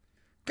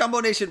Combo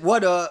Nation,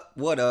 what up,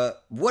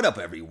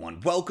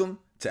 everyone? Welcome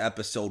to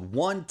episode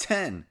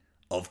 110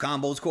 of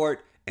Combo's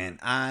Court, and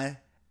I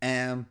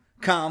am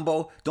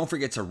Combo. Don't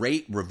forget to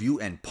rate, review,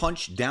 and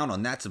punch down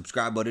on that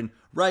subscribe button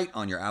right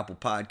on your Apple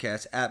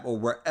Podcast app or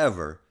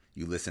wherever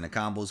you listen to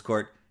Combo's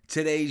Court.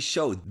 Today's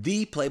show,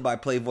 the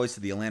play-by-play voice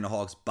of the Atlanta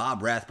Hawks,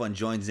 Bob Rathbun,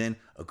 joins in.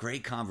 A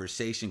great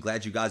conversation.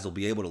 Glad you guys will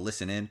be able to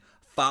listen in.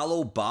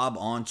 Follow Bob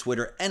on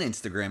Twitter and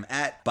Instagram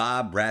at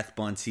Bob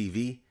Rathbun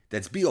TV.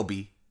 That's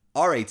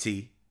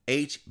BOBRATHBUNTV.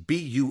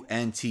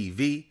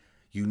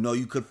 You know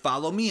you could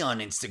follow me on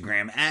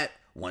Instagram at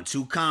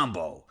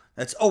 12combo.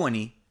 That's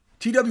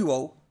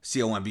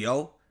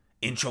ONETWOCOMBO.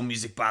 Intro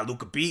music by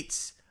Luca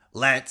Beats.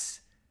 Let's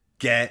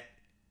get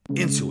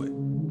into it.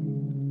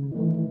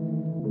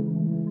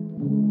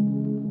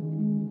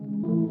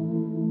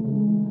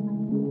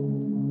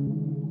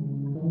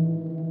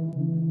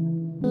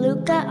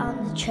 Luca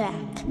on the track.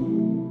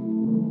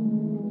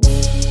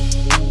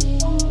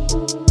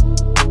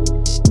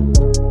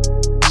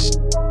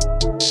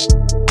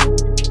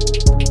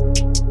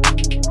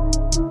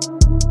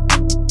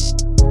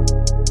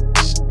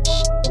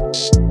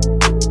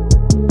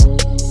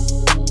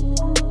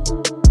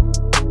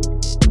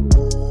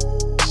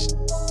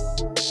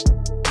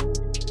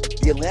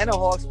 The Atlanta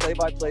Hawks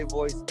play-by-play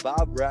voice,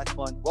 Bob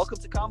Rathbun. Welcome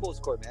to Combo's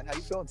Court, man. How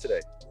you feeling today?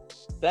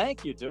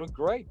 Thank you. Doing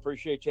great.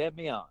 Appreciate you having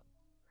me on.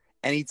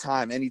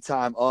 Anytime.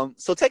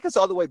 So take us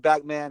all the way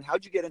back, man.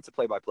 How'd you get into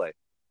play-by-play?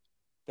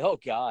 Oh,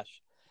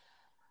 gosh.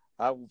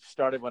 I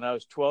started when I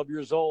was 12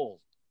 years old.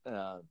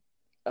 I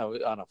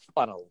was on a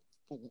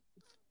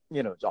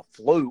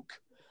fluke.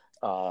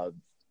 I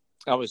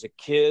was a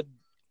kid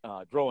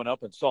growing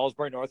up in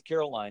Salisbury, North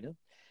Carolina,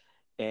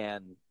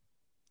 and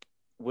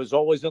was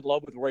always in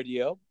love with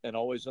radio and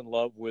always in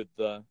love with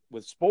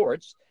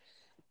sports,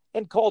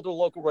 and called a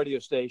local radio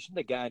station.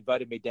 The guy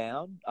invited me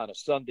down on a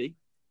Sunday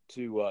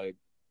to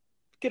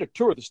get a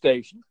tour of the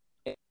station.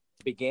 It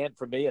began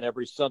for me an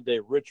every Sunday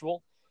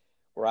ritual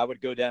where I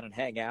would go down and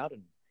hang out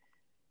and,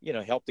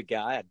 help the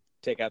guy. I'd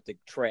take out the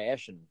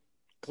trash and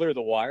clear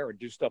the wire and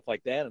do stuff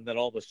like that. And then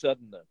all of a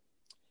sudden the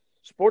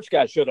sports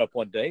guy showed up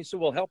one day. So,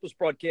 well, help us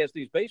broadcast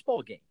these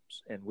baseball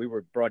games. And we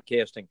were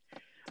broadcasting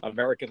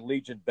American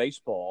Legion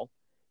baseball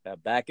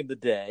back in the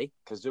day,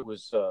 because it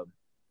was a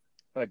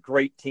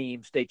great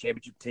team, state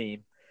championship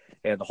team,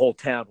 and the whole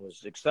town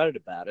was excited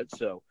about it.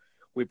 So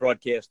we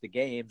broadcast the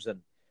games, and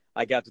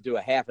I got to do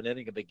a half an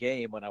inning of the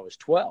game when I was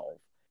 12.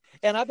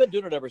 And I've been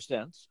doing it ever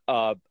since.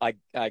 I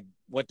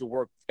went to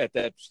work at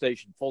that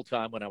station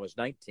full-time when I was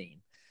 19,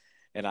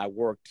 and I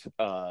went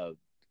to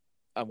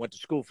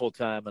school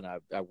full-time, and I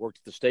worked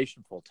at the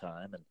station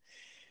full-time,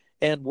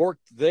 and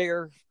worked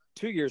there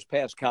 2 years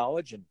past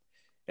college, and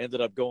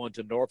ended up going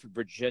to Norfolk,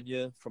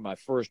 Virginia for my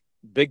first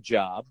big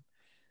job,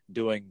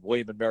 doing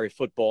William & Mary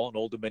football and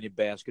Old Dominion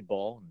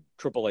basketball and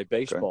AAA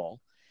baseball.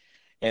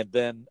 Okay. And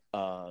then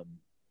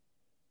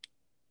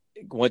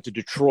went to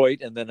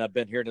Detroit, and then I've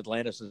been here in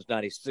Atlanta since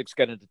 96,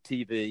 got into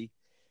TV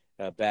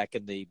back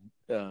in the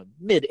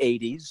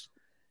mid-'80s.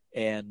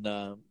 And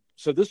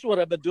so this is what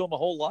I've been doing my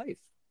whole life.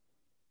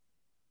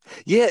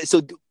 Yeah,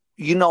 so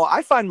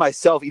I find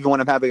myself, even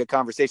when I'm having a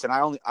conversation,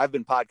 I've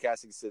been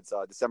podcasting since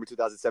December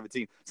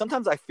 2017.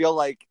 Sometimes I feel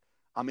like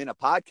I'm in a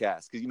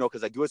podcast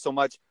because I do it so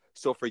much.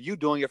 So for you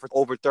doing it for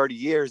over 30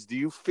 years, do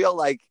you feel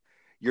like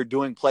you're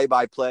doing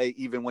play-by-play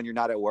even when you're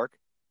not at work?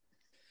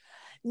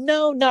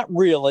 No, not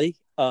really.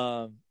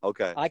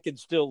 Okay. I can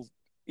still,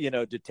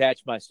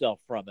 detach myself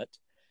from it.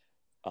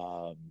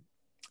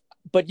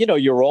 But,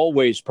 you're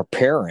always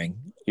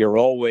preparing. You're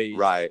always,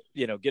 right.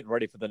 Getting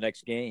ready for the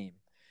next game,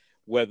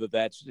 whether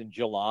that's in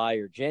July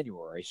or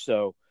January.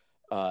 So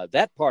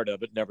that part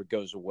of it never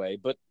goes away.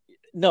 But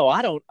no,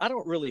 I don't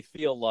really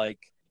feel like,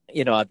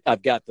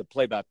 I've got the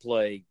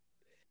play-by-play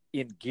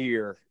in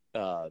gear.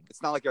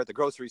 It's not like you're at the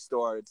grocery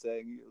store and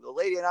saying the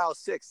lady in aisle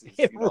 6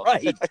 is,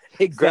 right,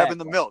 exactly. Grabbing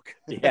the milk.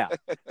 Yeah.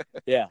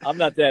 I'm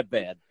not that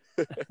bad.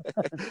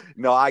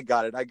 No, I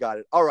got it.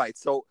 All right.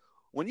 So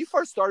when you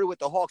first started with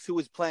the Hawks, who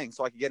was playing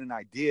so I could get an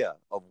idea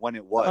of when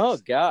it was? Oh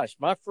gosh.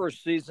 My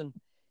first season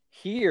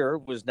here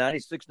was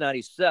 96,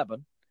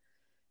 97.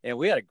 And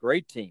we had a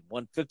great team,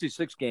 won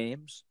 56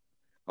 games.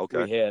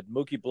 Okay. We had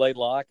Mookie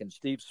Blaylock and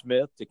Steve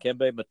Smith,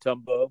 Dikembe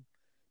Mutombo,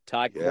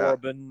 Ty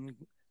Corbin,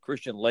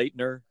 Christian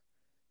Laettner,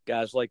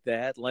 guys like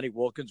that. Lenny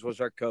Wilkins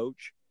was our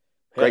coach.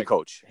 Great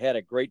coach. Had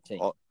a great team.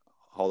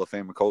 Hall of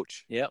Famer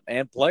coach. Yeah,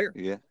 and player.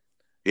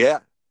 Yeah,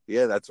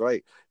 that's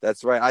right.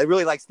 I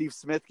really like Steve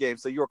Smith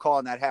games, so you were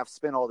calling that half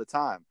spin all the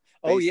time.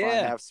 Oh,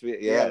 yeah. Half spin.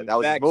 Yeah, that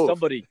was his move.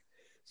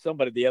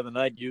 Somebody the other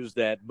night used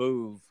that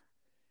move.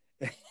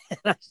 And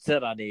I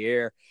said on the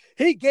air,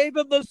 he gave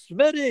him the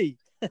Smitty.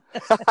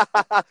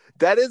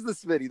 That is the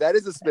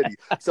Smitty.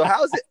 So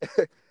how is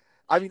it?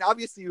 I mean,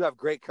 obviously you have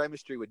great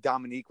chemistry with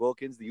Dominique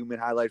Wilkins, the human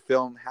highlight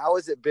film. How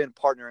has it been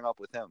partnering up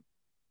with him?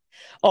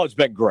 Oh, it's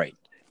been great.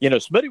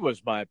 Smitty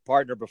was my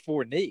partner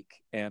before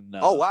Neek. And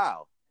oh,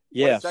 wow.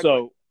 Yeah,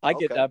 so I've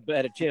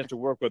had a chance to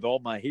work with all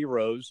my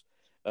heroes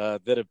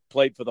that have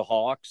played for the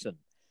Hawks, and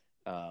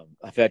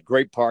I've had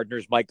great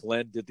partners. Mike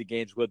Glenn did the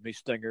games with me,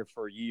 Stinger,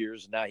 for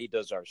years, and now he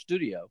does our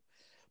studio.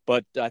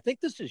 But I think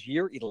this is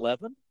year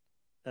 11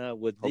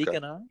 with Neek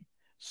and I.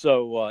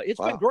 So it's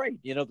been great.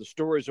 You know, the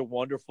stories are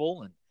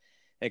wonderful. And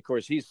of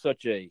course, he's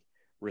such a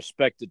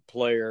respected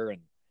player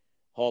and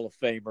Hall of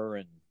Famer,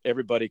 and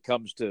everybody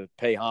comes to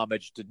pay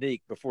homage to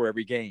Neek before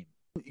every game.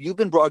 You've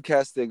been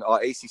broadcasting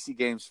ACC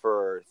games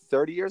for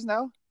 30 years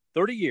now?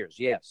 30 years,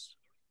 yes.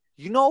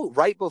 You know,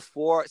 right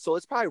before, so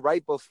it's probably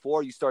right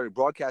before you started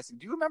broadcasting.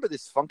 Do you remember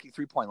this funky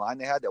three-point line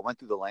they had that went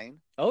through the lane?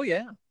 Oh,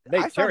 yeah.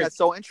 I found that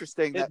so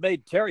interesting. It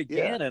made Terry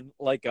Gannon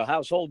like a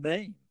household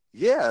name.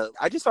 Yeah,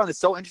 I just found it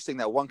so interesting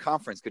that one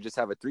conference could just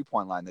have a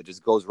three-point line that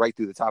just goes right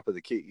through the top of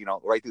the key, you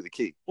know, right through the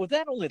key. Well,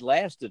 that only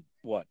lasted,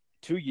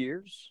 2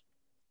 years?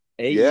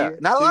 Yeah,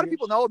 not a lot of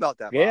people know about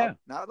that. Bob. Yeah,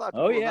 not a lot of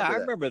people. Oh yeah, I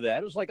remember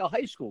that. It was like a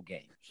high school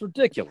game. It's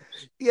ridiculous.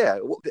 Yeah,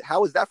 how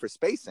was that for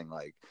spacing?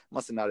 Like,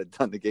 must have not have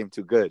done the game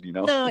too good, you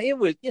know? No, it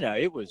was.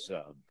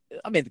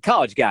 I mean, the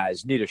college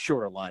guys need a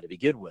shorter line to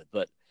begin with,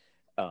 but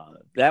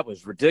that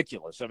was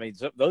ridiculous. I mean,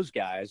 those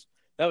guys,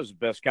 that was the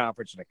best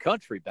conference in the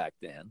country back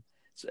then,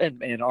 and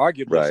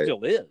arguably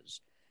still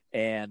is.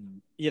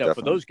 And Definitely.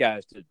 For those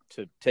guys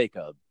to take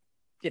a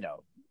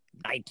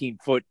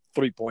 19-foot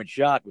 3-point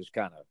shot was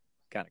kind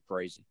of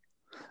crazy.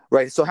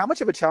 Right. So how much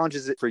of a challenge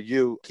is it for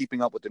you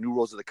keeping up with the new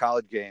rules of the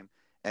college game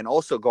and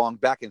also going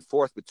back and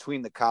forth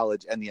between the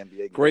college and the NBA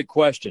game? Great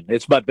question.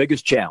 It's my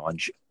biggest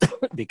challenge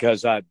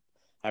because I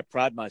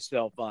pride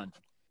myself on,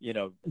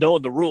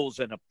 knowing the rules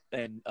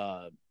and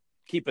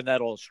keeping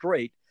that all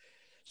straight.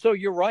 So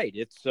you're right.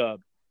 It's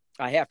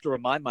I have to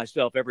remind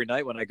myself every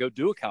night when I go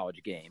do a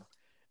college game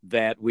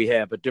that we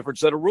have a different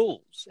set of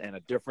rules and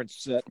a different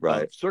set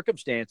of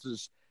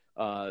circumstances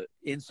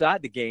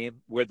inside the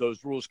game where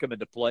those rules come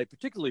into play,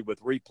 particularly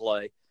with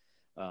replay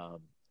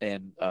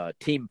and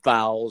team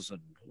fouls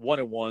and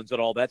one-on-ones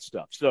and all that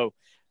stuff. So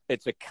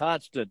it's a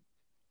constant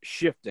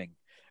shifting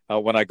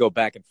when I go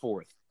back and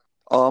forth.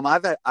 I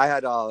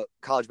had a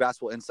college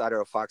basketball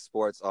insider of Fox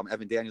Sports,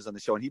 Evan Daniels, on the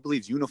show, and he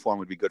believes uniform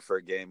would be good for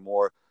a game,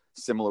 more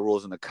similar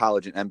rules in the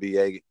college and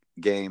NBA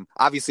game.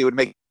 Obviously, it would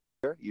make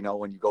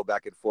when you go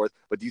back and forth.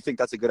 But do you think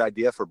that's a good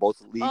idea for both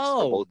leagues?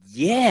 Oh,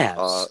 yes.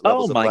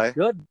 Oh, my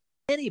goodness.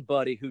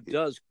 Anybody who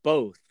does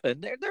both,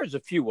 and there's a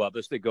few of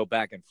us that go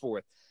back and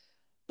forth,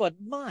 but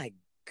my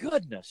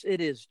goodness,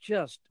 it is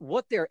just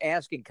what they're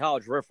asking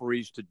college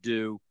referees to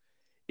do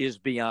is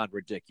beyond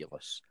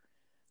ridiculous.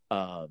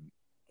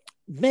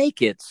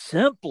 Make it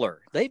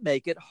simpler. They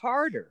make it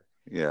harder.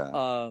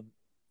 Yeah.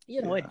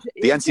 The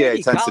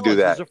NCAA tends to do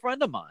that. He's a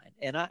friend of mine,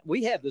 and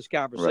we have this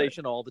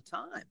conversation all the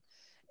time.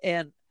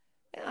 And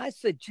I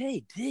said,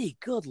 JD,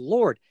 good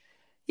Lord,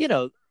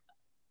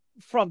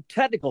 from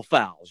technical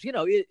fouls,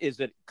 is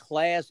it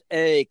class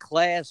A,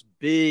 class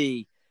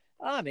B?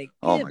 I mean,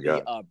 give me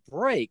a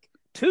break.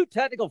 2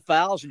 technical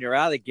fouls and you're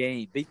out of the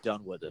game. Be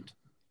done with it.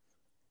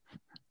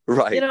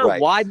 Right.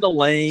 Widen the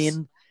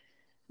lane.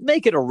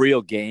 Make it a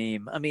real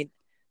game. I mean,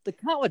 the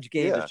college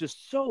game is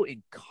just so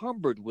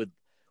encumbered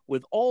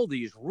with all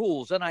these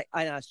rules. And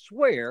I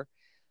swear,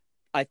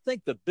 I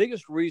think the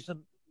biggest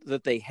reason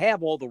that they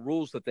have all the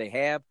rules that they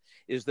have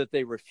is that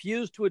they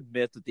refuse to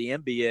admit that the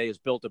NBA has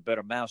built a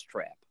better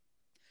mousetrap.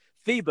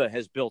 FIBA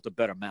has built a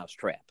better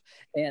mousetrap,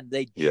 and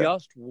they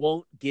just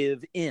won't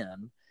give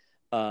in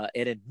and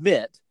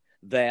admit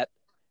that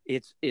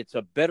it's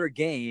a better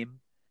game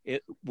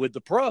with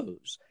the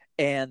pros.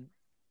 And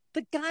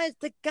the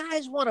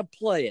guys want to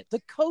play it.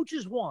 The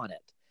coaches want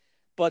it.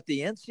 But the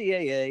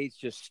NCAA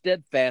just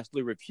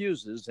steadfastly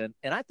refuses, and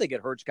I think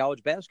it hurts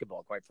college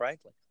basketball, quite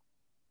frankly.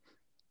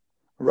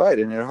 Right,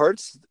 and it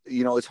hurts.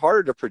 It's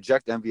harder to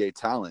project NBA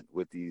talent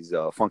with these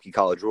funky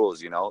college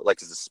rules.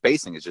 Because the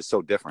spacing is just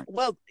so different.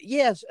 Well,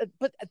 yes,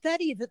 but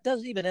that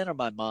doesn't even enter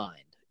my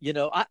mind.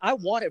 I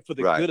want it for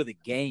the good of the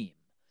game,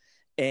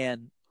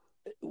 and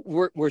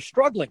we're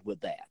struggling with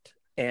that,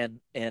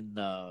 and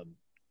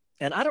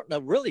I don't know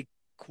really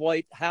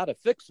quite how to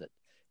fix it.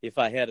 If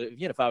I had,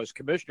 if I was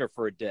commissioner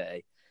for a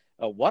day,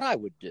 what I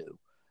would do,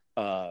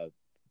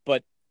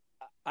 but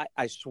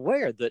I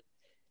swear that.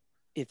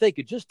 If they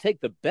could just take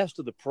the best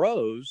of the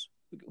pros,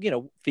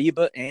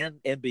 FIBA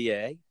and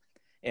NBA,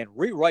 and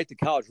rewrite the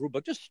college rule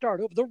book, just start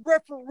over. The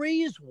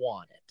referees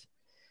want it.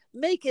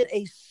 Make it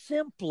a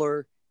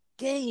simpler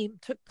game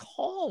to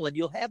call, and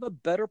you'll have a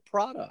better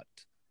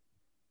product.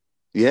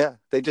 Yeah,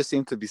 they just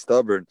seem to be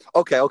stubborn.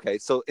 Okay.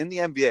 So in the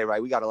NBA,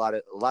 right, we got a lot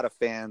of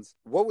fans.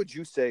 What would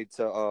you say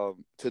to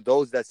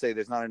those that say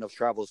there's not enough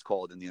travels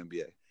called in the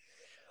NBA?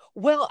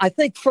 Well, I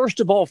think first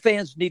of all,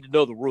 fans need to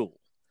know the rule.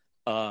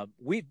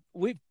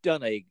 We've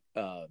done a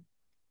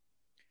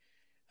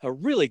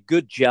really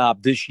good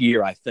job this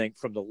year, I think,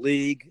 from the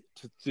league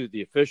to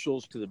the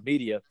officials to the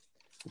media,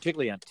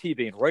 particularly on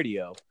TV and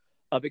radio,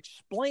 of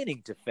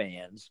explaining to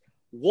fans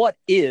what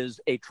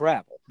is a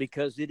travel,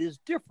 because it is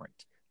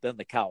different than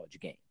the college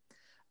game.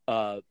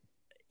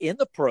 In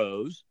the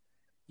pros,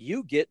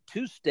 you get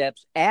 2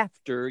 steps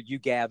after you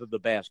gather the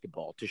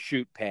basketball to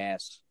shoot,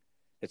 pass,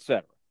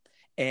 etc.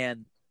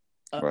 And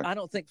Right. I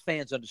don't think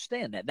fans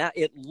understand that. Now,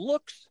 it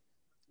looks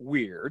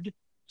weird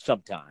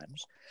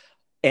sometimes,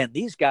 and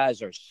these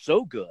guys are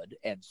so good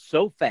and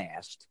so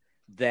fast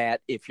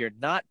that if you're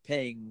not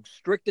paying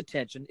strict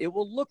attention, it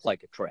will look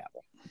like a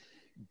travel.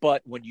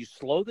 But when you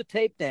slow the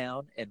tape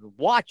down and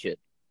watch it,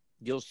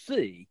 you'll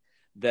see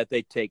that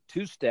they take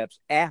 2 steps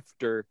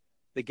after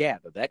the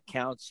gather. That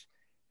counts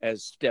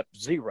as step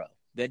 0.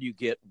 Then you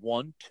get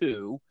 1,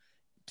 2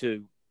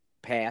 to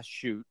pass,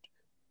 shoot,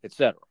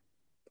 etc.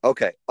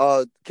 Okay.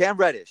 Cam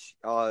Reddish,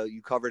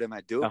 you covered him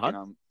at Duke,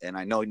 and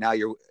I know now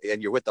you're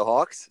with the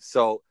Hawks.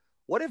 So,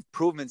 what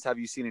improvements have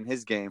you seen in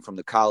his game from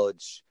the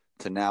college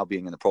to now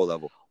being in the pro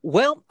level?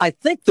 Well, I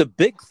think the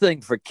big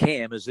thing for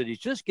Cam is that he's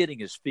just getting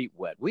his feet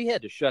wet. We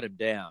had to shut him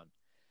down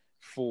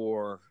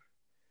for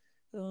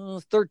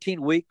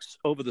 13 weeks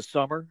over the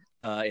summer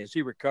as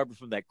he recovered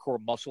from that core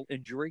muscle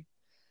injury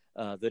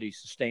that he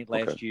sustained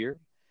last year.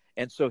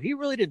 And so he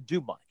really didn't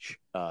do much.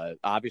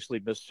 Obviously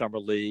missed summer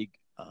league,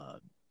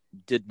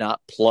 did not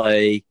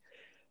play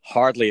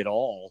hardly at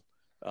all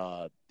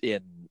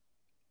in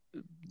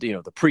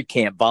the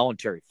pre-camp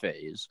voluntary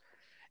phase,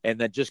 and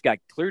then just got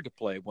cleared to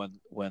play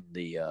when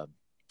the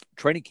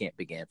training camp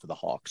began for the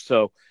Hawks.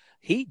 So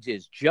he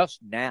is just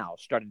now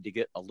starting to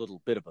get a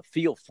little bit of a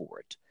feel for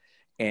it.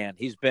 And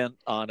he's been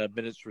on a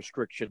minutes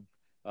restriction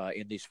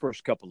in these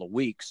first couple of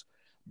weeks.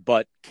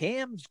 But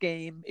Cam's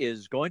game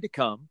is going to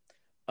come.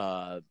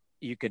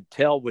 You can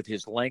tell with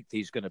his length,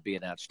 he's going to be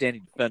an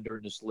outstanding defender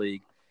in this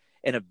league.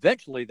 And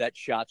eventually that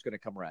shot's going to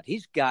come around.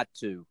 He's got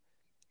to,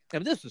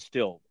 and this is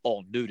still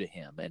all new to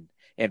him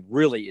and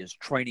really is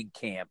training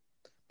camp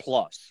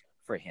plus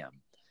for him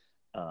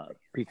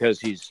because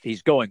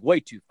he's going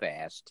way too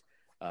fast.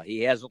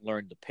 He hasn't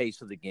learned the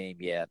pace of the game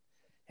yet,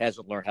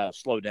 hasn't learned how to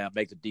slow down,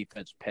 make the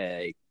defense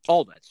pay,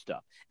 all that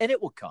stuff. And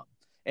it will come.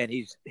 And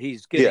he's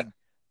getting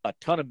a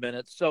ton of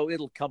minutes, so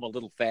it'll come a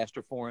little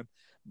faster for him.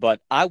 But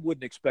I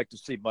wouldn't expect to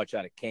see much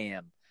out of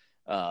Cam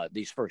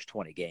these first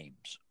 20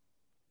 games.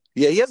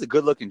 Yeah, he has a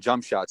good-looking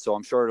jump shot, so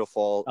I'm sure it'll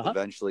fall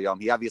eventually.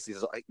 He obviously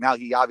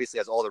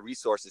has all the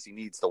resources he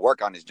needs to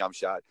work on his jump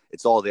shot.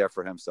 It's all there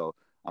for him, so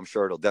I'm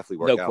sure it'll definitely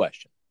work out. No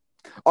question.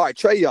 All right,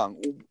 Trae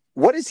Young,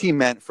 what has he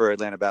meant for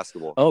Atlanta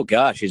basketball? Oh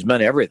gosh, he's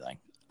meant everything.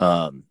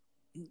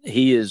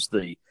 He's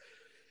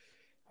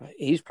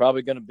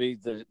probably going to be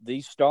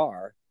the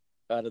star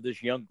out of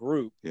this young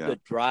group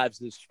that drives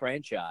this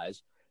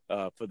franchise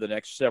for the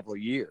next several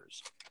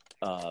years.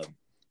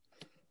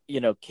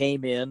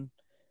 Came in.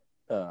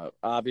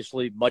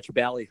 Obviously, much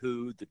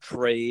ballyhooed, the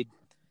trade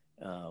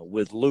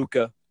with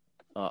Luka,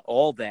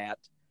 all that.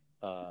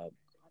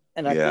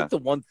 And I think the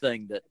one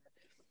thing that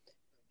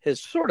has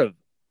sort of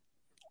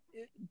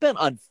been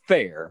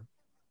unfair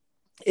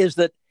is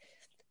that,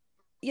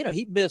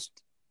 he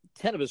missed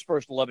 10 of his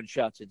first 11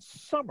 shots in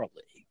summer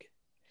league.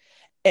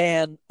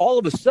 And all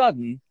of a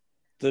sudden,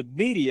 the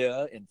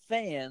media and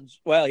fans,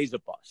 well, he's a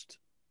bust.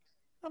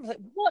 I'm like,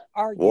 what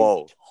are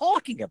you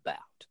talking about?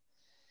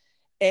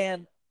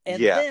 And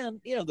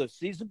then, the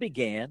season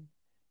began.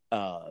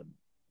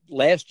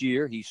 Last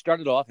year, he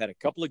started off, had a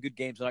couple of good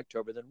games in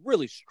October, then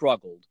really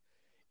struggled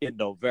in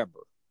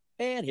November.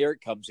 And here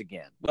it comes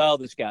again. Well,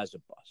 this guy's a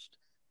bust.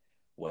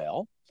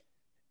 Well,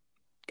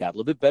 got a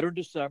little bit better in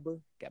December,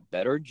 got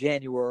better in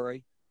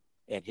January,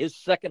 and his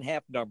second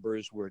half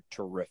numbers were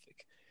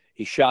terrific.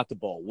 He shot the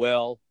ball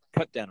well,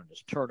 cut down on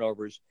his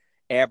turnovers,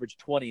 averaged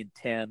 20 and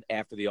 10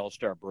 after the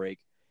All-Star break,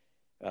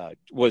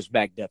 was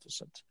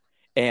magnificent.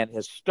 And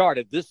has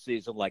started this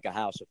season like a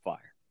house of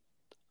fire.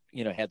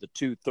 Had the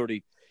 2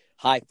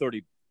 high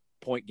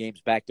 30-point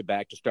games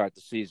back-to-back to start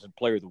the season,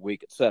 player of the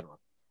week, etc.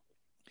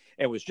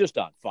 And was just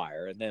on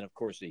fire. And then, of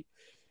course,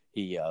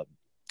 he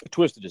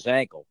twisted his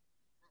ankle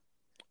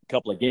a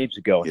couple of games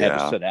ago and had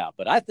to sit out.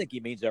 But I think he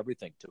means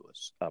everything to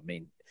us. I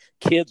mean,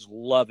 kids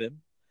love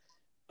him.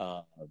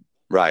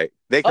 Right.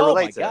 They can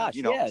relate to gosh,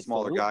 him,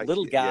 smaller guy.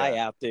 Little guy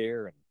out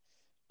there.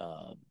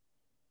 And,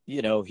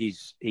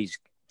 he's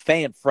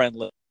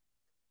fan-friendly.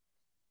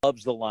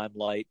 Loves the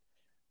limelight,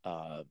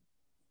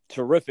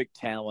 terrific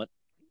talent,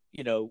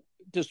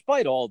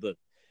 despite all the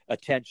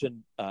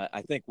attention,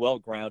 I think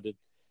well-grounded,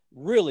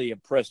 really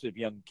impressive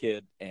young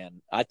kid.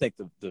 And I think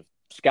the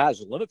sky's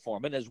the limit for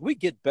him. And as we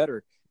get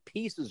better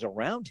pieces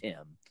around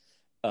him,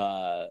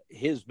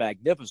 his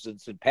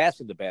magnificence in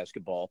passing the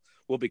basketball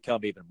will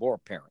become even more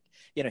apparent.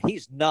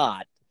 He's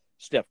not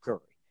Steph Curry.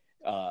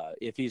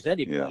 If he's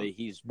anybody,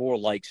 he's more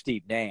like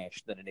Steve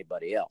Nash than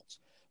anybody else.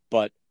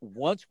 But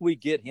once we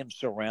get him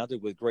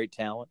surrounded with great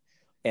talent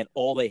and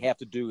all they have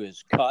to do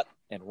is cut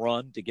and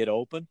run to get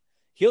open,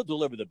 he'll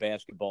deliver the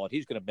basketball and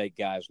he's going to make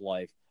guys'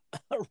 life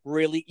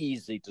really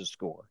easy to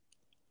score.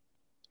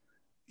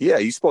 Yeah,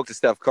 you spoke to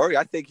Steph Curry.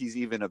 I think he's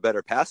even a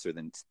better passer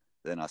than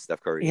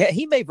Steph Curry. Yeah,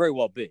 he may very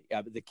well be.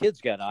 The kid's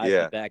got eyes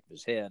in the back of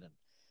his head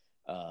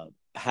and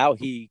how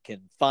he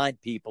can find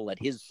people at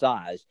his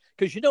size,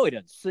 because he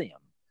doesn't see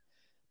them,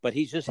 but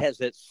he just has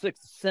that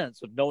sixth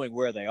sense of knowing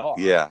where they are.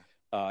 Yeah.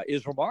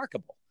 Is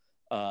remarkable.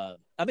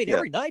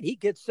 Every night he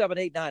gets 7,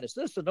 8, 9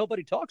 assists and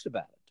nobody talks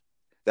about it.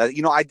 That,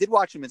 you know, I did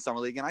watch him in summer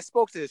league, and I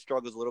spoke to his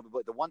struggles a little bit.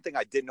 But the one thing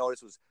I did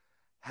notice was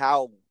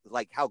how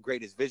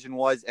great his vision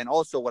was, and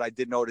also what I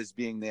did notice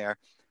being there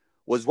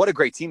was what a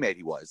great teammate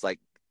he was. Like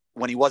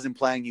when he wasn't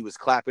playing, he was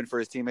clapping for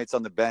his teammates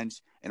on the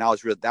bench, and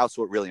that's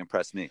what really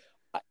impressed me.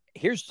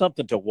 Here's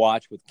something to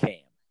watch with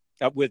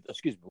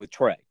with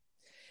Trey,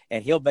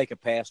 and he'll make a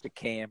pass to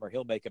Cam or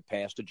he'll make a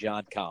pass to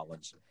John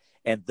Collins,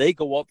 and they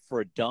go up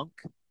for a dunk.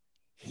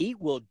 He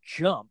will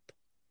jump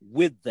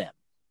with them.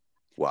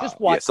 Wow. Just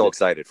watch so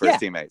excited for his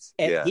teammates.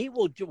 And he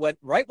will,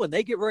 right when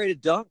they get ready to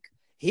dunk,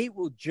 he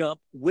will jump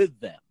with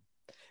them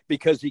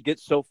because he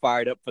gets so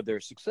fired up for their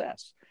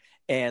success.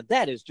 And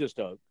that is just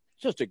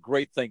a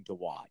great thing to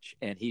watch.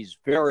 And he's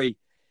very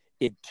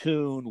in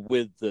tune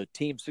with the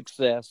team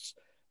success,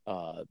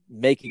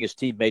 making his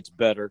teammates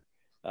better.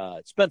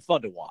 It's been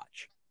fun to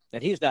watch.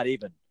 And he's not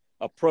even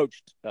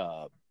approached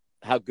how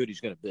good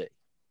he's going to be.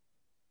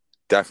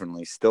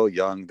 Definitely. Still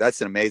young.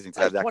 That's amazing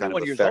to have that kind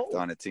of effect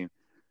on a team.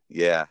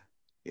 Yeah.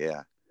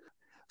 Yeah.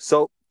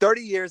 So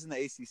 30 years in the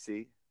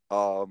ACC.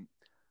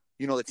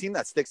 You know, the team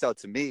that sticks out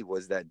to me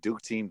was that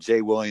Duke team,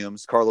 Jay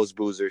Williams, Carlos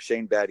Boozer,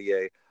 Shane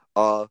Battier.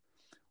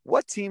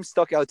 What team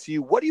stuck out to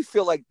you? What do you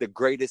feel like the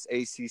greatest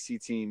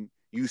ACC team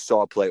you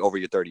saw play over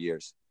your 30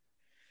 years?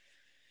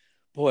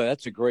 Boy,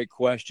 that's a great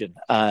question.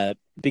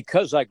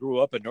 Because I grew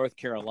up in North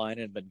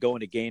Carolina and been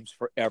going to games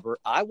forever,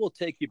 I will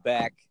take you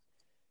back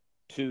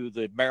to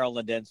the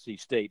Maryland NC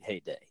State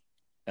heyday.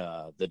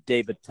 The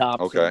David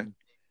Thompson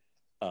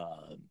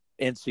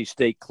NC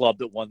State club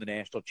that won the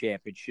national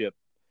championship.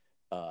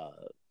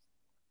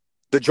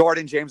 The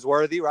Jordan James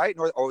Worthy, right?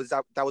 Or was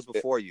that was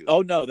before you?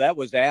 Oh no, that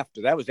was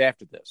after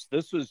this.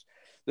 This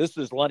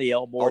was Lenny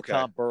Elmore,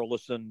 Tom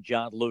Burleson,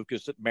 John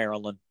Lucas at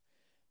Maryland.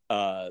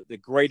 The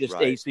greatest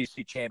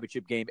ACC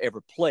championship game ever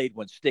played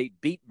when State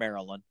beat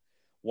Maryland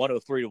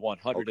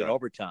 103-100 in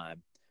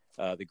overtime.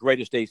 The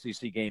greatest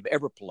ACC game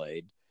ever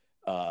played.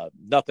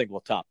 Nothing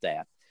will top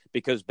that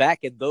because back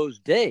in those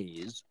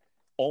days,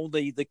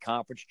 only the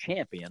conference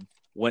champion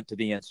went to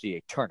the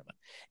NCAA tournament.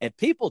 And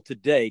people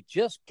today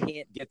just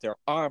can't get their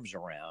arms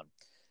around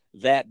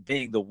that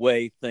being the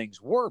way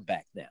things were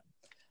back then.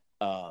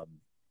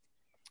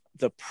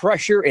 The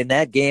pressure in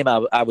that game,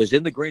 I was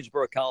in the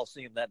Greensboro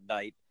Coliseum that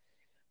night.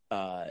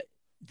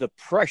 The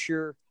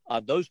pressure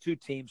on those two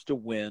teams to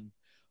win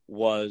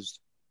was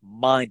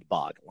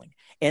mind-boggling.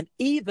 And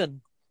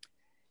even,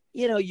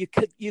 you know, you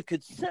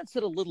could sense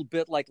it a little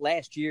bit like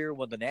last year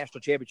when the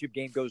national championship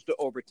game goes to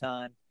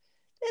overtime.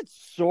 It's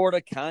sort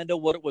of kind of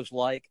what it was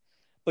like.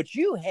 But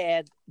you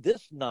had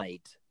this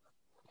night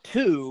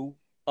two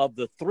of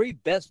the three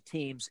best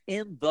teams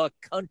in the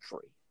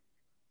country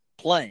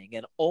playing,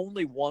 and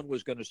only one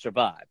was going to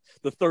survive.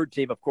 The third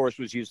team, of course,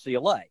 was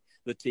UCLA,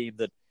 the team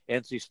that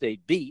NC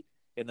State beat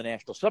in the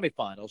national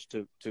semifinals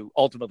to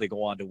ultimately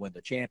go on to win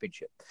the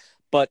championship.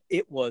 But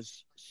it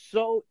was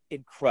so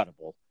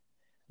incredible.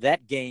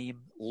 That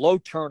game, low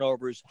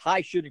turnovers,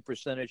 high shooting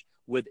percentage,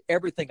 with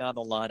everything on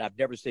the line. I've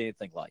never seen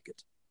anything like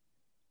it.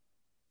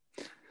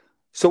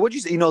 So would you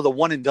say, you know, the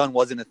one and done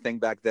wasn't a thing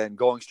back then,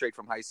 going straight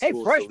from high school?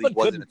 Hey, freshmen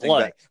couldn't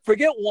play.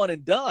 Forget one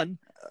and done.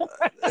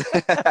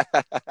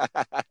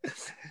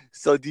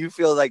 So do you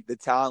feel like the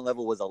talent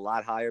level was a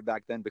lot higher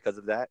back then because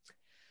of that?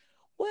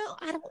 Well,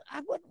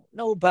 I wouldn't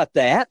know about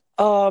that.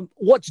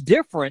 What's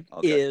different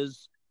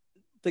is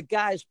the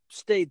guys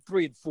stayed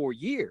 3 and 4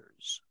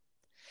 years.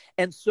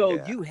 And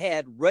so you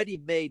had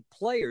ready-made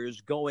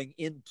players going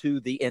into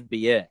the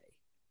NBA.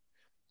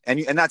 And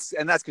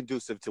that's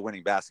conducive to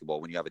winning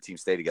basketball when you have a team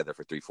stay together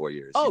for 3-4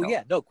 years. Oh,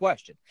 yeah, no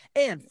question.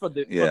 And for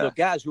the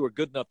guys who are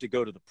good enough to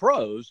go to the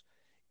pros,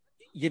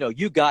 you know,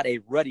 you got a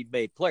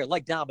ready-made player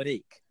like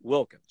Dominique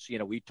Wilkins. You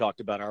know, we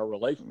talked about our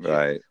relationship.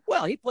 Right.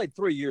 Well, he played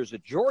 3 years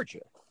at Georgia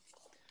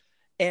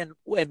and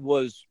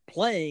was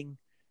playing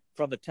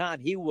from the time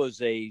he was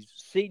a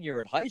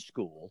senior in high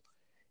school.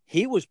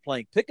 He was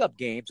playing pickup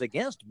games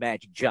against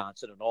Magic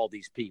Johnson and all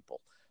these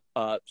people.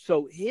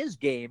 So his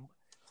game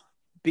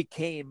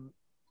became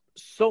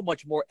so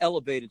much more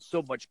elevated,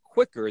 so much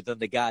quicker than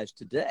the guys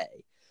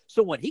today.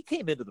 So when he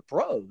came into the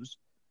pros,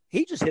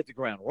 he just hit the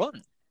ground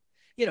running.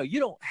 You know, you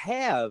don't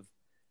have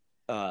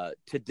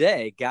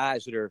today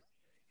guys that are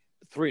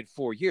 3 and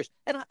 4 years.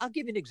 And I'll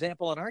give you an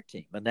example on our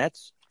team, and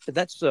that's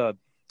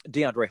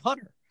DeAndre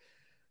Hunter,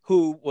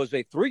 who was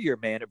a 3-year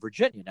man at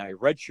Virginia. Now he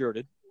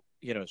redshirted,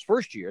 you know, his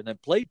first year and then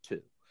played 2.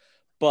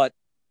 But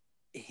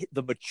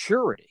the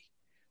maturity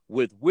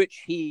with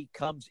which he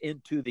comes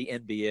into the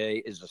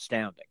NBA is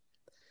astounding.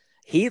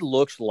 He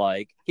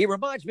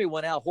reminds me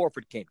when Al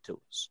Horford came to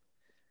us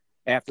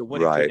after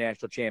winning 2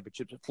 national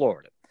championships in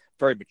Florida.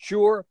 Very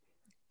mature,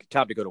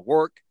 time to go to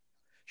work,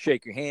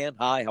 shake your hand.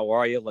 Hi, how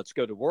are you? Let's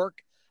go to work.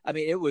 I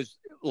mean, it was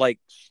like,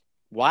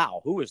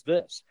 wow, who is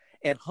this?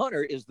 And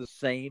Hunter is the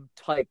same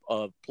type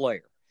of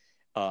player.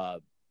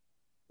 Now,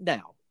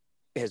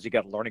 has he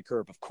got a learning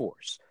curve? Of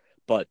course.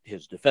 But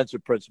his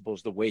defensive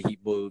principles, the way he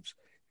moves,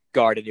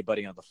 guard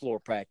anybody on the floor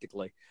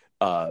practically,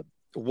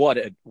 what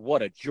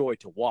a joy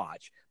to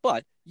watch.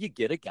 But you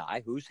get a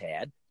guy who's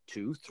had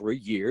 2-3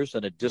 years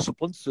in a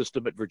disciplined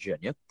system at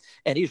Virginia,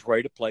 and he's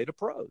ready to play the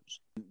pros.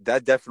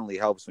 That definitely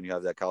helps when you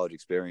have that college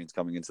experience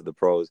coming into the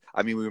pros.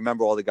 I mean, we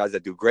remember all the guys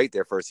that do great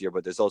their first year,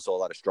 but there's also a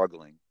lot of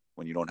struggling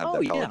when you don't have that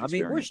college experience. I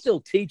mean, we're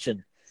still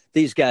teaching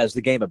these guys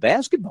the game of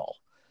basketball.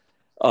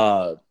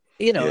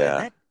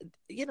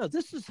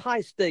 This is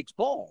high stakes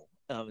ball.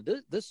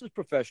 This is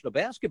professional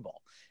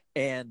basketball.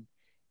 And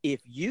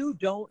if you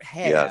don't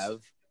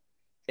have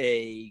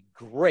a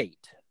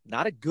great,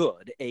 not a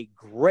good, a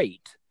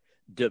great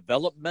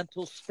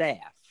developmental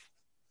staff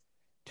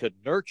to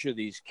nurture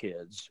these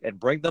kids and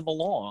bring them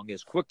along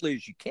as quickly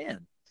as you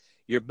can,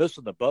 you're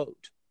missing the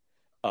boat.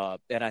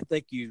 And I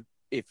think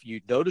if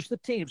you notice the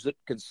teams that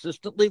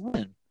consistently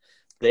win,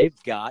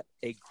 they've got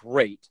a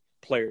great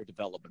player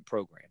development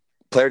program.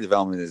 Player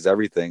development is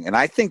everything. And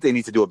I think they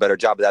need to do a better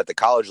job of that at the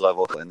college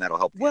level, and that'll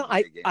help. Well,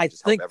 I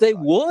think they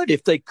would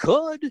if they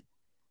could,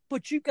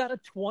 but you got a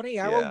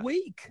 20-hour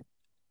week.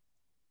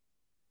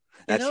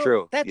 That's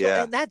true.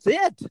 And that's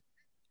it.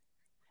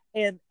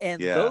 And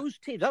those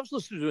teams, I was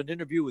listening to an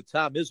interview with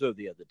Tom Izzo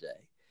the other day,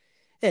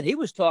 and he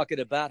was talking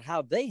about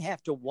how they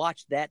have to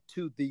watch that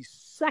to the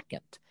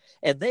second,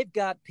 and they've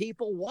got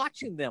people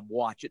watching them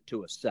watch it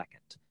to a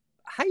second.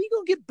 How are you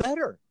going to get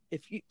better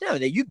if you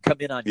can come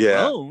in on your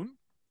own?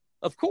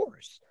 Of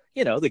course,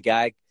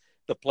 the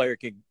player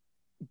can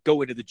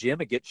go into the gym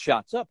and get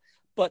shots up,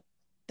 but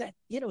that,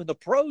 in the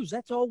pros,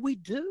 that's all we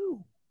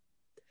do.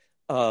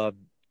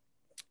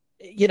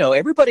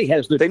 Everybody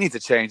has They need to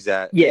change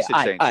that. Yeah, they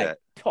should change that.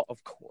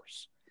 Of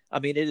course. I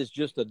mean, it is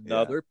just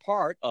another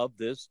part of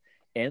this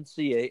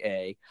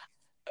NCAA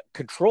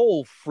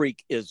control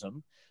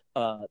freakism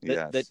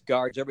that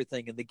guards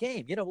everything in the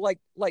game.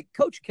 Like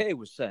Coach K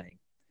was saying,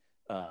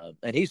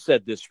 and he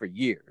said this for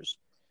years.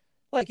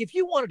 Like, if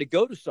you wanted to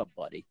go to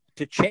somebody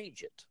to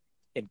change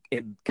it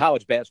in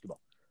college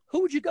basketball,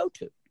 who would you go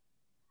to?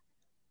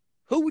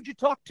 Who would you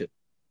talk to?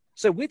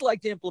 So we'd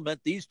like to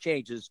implement these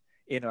changes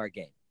in our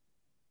game.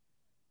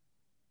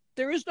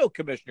 There is no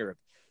commissioner of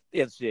the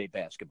NCAA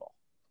basketball.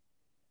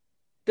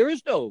 There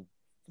is no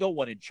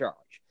one in charge.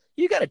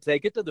 You got to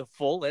take it to the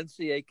full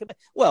NCAA committee.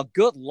 Well,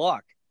 good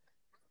luck,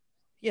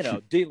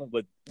 dealing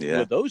with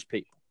those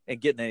people and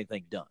getting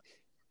anything done.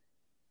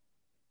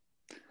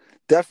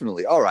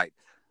 Definitely. All right.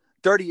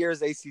 30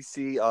 years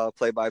ACC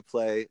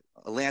play-by-play,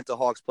 Atlanta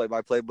Hawks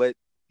play-by-play, but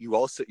you're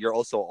also an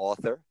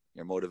author,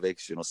 you're a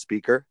motivational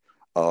speaker.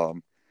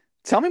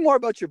 Tell me more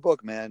about your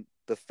book, man.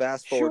 The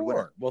Fast Forward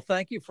Winner. Well,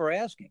 thank you for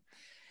asking.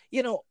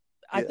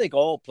 I think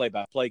all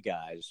play-by-play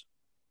guys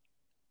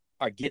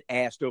get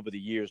asked over the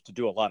years to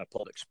do a lot of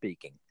public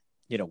speaking.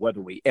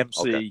 Whether we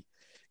MC,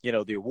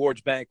 the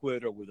awards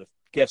banquet, or with a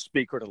guest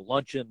speaker at a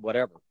luncheon,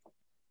 whatever.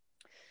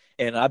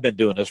 And I've been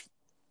doing this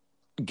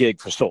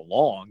gig for so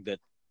long that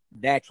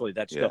naturally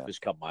that stuff has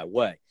come my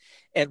way.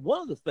 And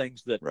one of the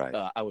things that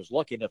I was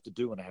lucky enough to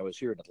do when I was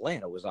here in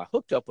Atlanta was I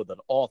hooked up with an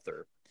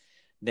author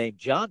named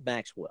John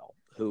Maxwell,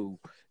 who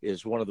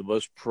is one of the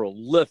most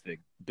prolific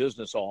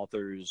business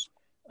authors,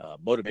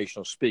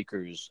 motivational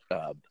speakers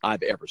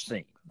I've ever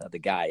seen. The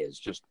guy is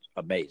just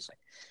amazing.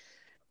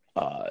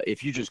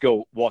 If you just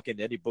go walk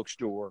into any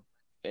bookstore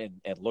and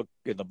look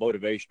in the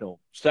motivational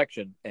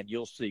section, and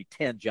you'll see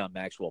 10 John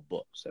Maxwell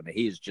books. I mean,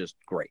 he is just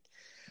great.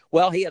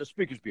 Well, he had a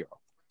speakers bureau,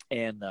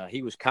 and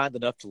he was kind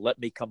enough to let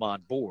me come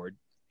on board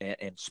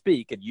and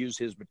speak and use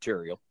his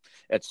material,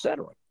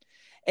 etc.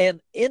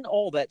 And in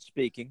all that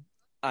speaking,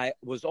 I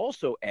was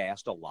also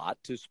asked a lot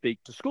to speak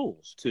to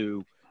schools,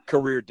 to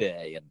Career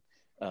Day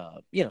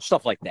and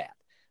stuff like that.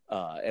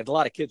 And a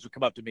lot of kids would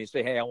come up to me and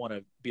say, "Hey, I want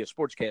to be a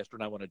sportscaster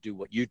and I want to do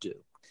what you do."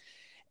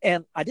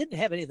 And I didn't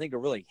have anything to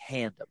really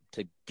hand them,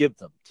 to give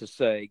them, to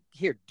say,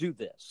 "Here, do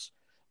this.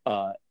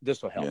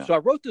 This will help." Yeah. So I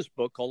wrote this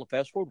book called The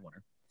Fast Forward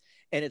Winner.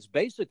 And it's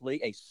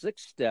basically a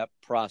 6-step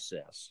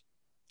process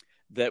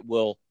that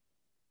will,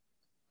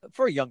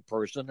 for a young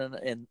person,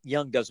 and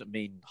young doesn't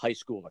mean high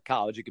school or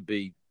college. It could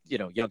be,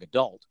 young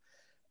adult.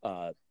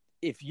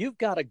 If you've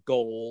got a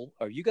goal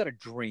or you got a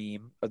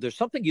dream or there's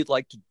something you'd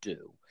like to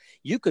do,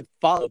 you could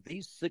follow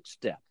these 6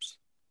 steps,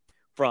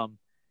 from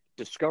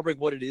discovering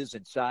what it is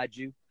inside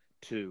you,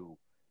 to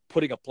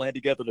putting a plan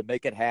together to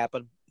make it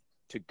happen,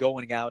 to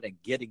going out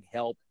and getting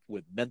help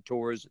with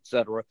mentors,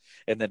 etc.,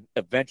 and then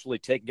eventually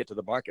taking it to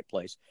the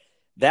marketplace.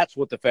 That's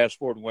what the Fast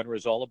Forward Winner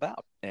is all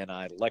about. And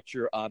I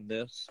lecture on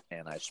this,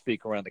 and I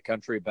speak around the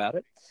country about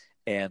it.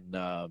 And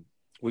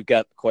we've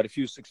got quite a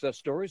few success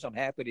stories I'm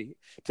happy to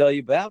tell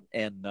you about.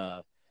 And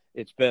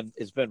it's been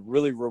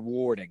really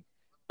rewarding.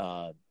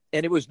 And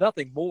it was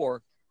nothing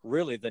more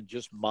really than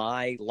just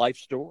my life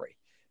story.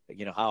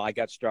 How I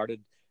got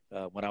started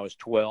when I was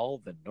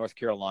 12 in North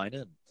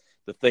Carolina, and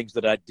the things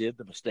that I did,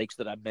 the mistakes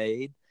that I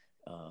made,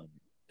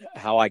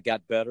 how I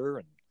got better,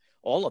 and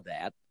all of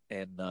that.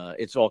 And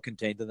it's all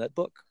contained in that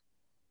book.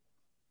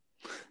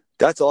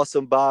 That's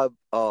awesome, Bob.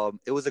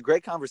 It was a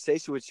great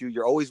conversation with you.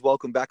 You're always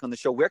welcome back on the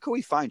show. Where can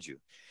we find you?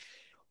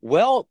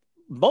 Well,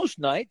 most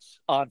nights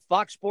on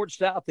Fox Sports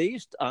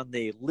Southeast on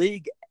the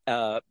league,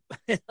 the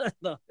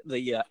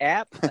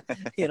app,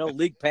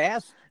 League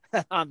Pass.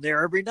 I'm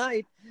there every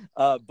night.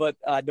 But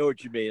I know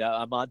what you mean.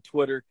 I'm on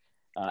Twitter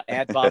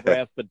at Bob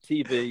Rathbun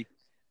TV.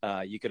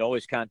 You can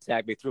always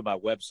contact me through my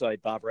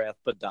website,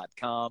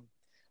 bobrathbun.com.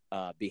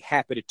 Be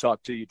happy to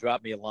talk to you.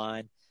 Drop me a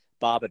line,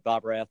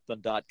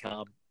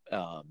 bob@bobrathbun.com.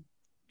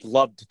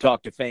 Love to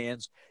talk to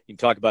fans. You can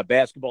talk about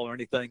basketball or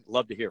anything.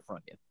 Love to hear from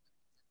you.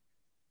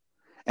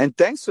 And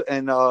thanks.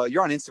 And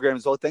you're on Instagram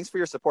as well. Thanks for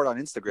your support on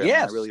Instagram.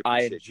 Yes, I really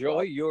I appreciate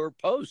enjoy your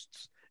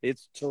posts.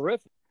 It's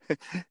terrific.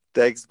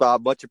 Thanks,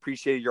 Bob. Much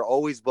appreciated. You're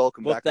always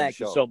welcome Well, back on the thank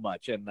show. you so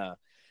much.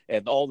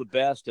 And all the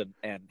best and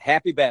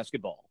happy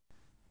basketball.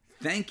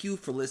 Thank you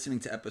for listening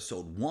to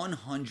episode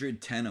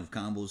 110 of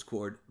Combos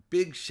Court.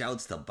 Big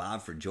shouts to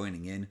Bob for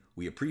joining in.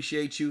 We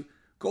appreciate you.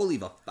 Go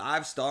leave a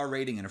 5-star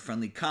rating and a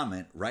friendly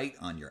comment right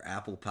on your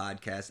Apple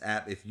Podcast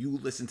app. If you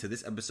listen to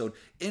this episode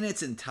in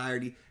its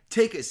entirety,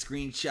 take a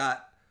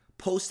screenshot,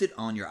 post it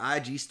on your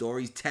IG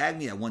stories, tag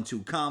me at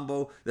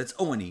 12combo. That's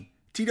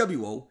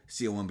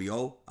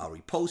ONETWOCOMBO. I'll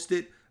repost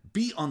it.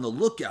 Be on the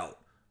lookout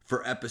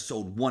for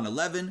episode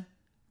 111.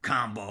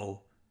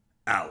 Combo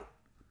out.